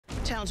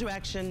Channel 2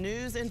 Action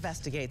News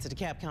investigates. A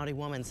DeKalb County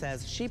woman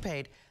says she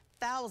paid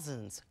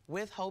thousands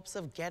with hopes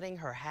of getting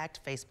her hacked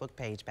Facebook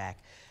page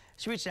back.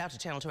 She reached out to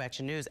Channel 2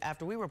 Action News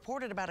after we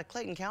reported about a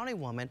Clayton County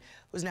woman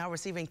who's now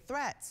receiving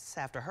threats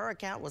after her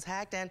account was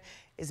hacked and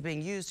is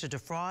being used to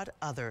defraud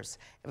others.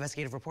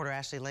 Investigative reporter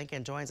Ashley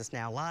Lincoln joins us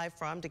now live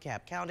from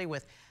DeKalb County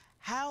with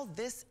how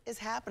this is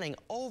happening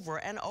over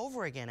and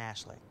over again.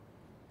 Ashley.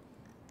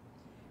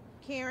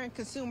 Karen,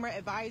 consumer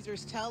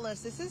advisors tell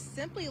us this is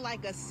simply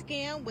like a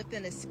scam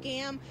within a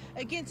scam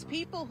against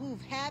people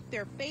who've had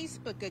their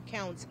Facebook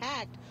accounts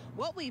hacked.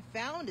 What we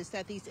found is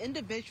that these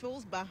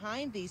individuals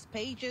behind these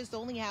pages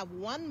only have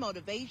one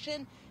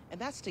motivation,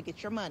 and that's to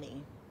get your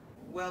money.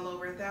 Well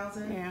over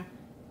 1,000? Yeah.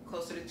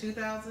 Closer to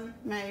 2,000?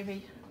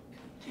 Maybe.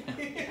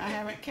 I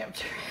haven't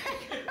kept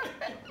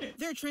track.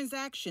 Their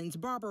transactions,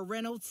 Barbara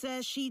Reynolds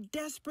says she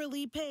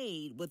desperately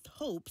paid with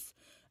hopes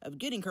of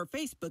getting her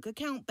Facebook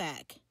account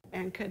back.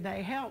 And could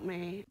they help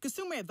me?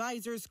 Consumer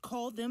advisors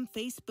call them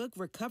Facebook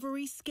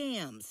recovery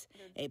scams,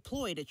 a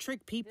ploy to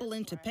trick people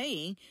into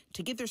paying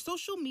to get their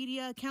social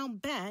media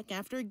account back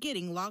after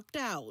getting locked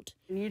out.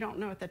 You don't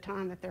know at the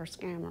time that they're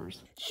scammers.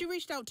 She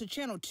reached out to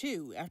Channel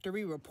 2 after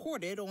we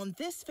reported on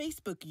this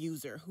Facebook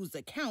user whose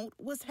account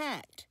was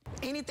hacked.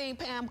 Anything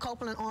Pam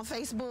Copeland on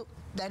Facebook,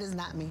 that is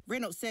not me.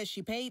 Reynolds says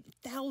she paid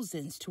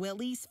thousands to at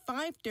least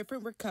 5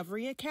 different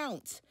recovery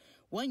accounts.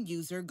 One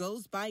user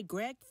goes by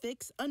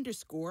GregFix_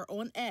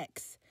 on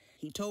X.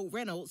 He told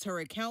Reynolds her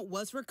account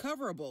was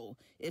recoverable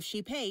if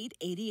she paid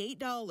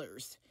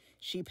 $88.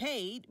 She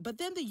paid, but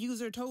then the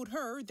user told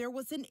her there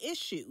was an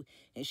issue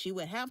and she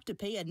would have to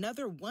pay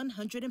another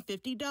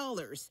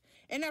 $150.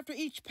 And after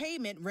each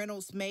payment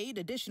Reynolds made,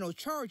 additional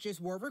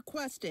charges were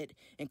requested,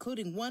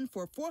 including one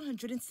for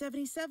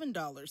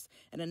 $477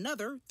 and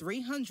another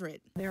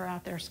 $300. They're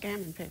out there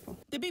scamming people.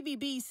 The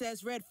BBB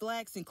says red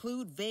flags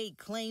include vague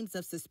claims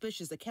of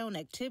suspicious account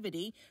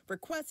activity,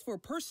 requests for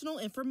personal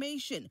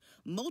information,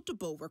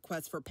 multiple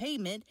requests for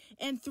payment,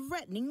 and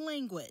threatening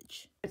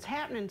language. It's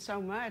happening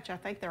so much, I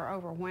think they're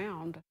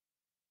overwhelmed.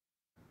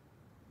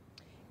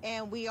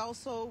 And we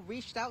also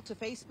reached out to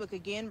Facebook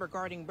again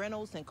regarding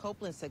Reynolds and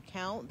Copeland's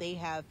account. They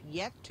have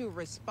yet to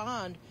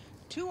respond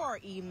to our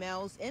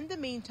emails. In the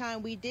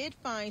meantime, we did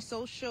find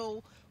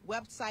social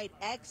website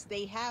X.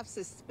 They have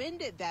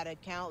suspended that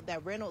account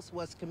that Reynolds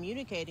was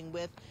communicating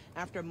with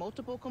after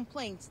multiple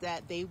complaints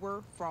that they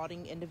were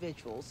frauding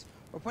individuals.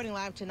 Reporting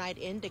live tonight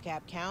in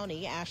DeKalb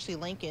County, Ashley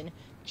Lincoln,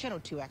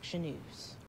 Channel 2 Action News.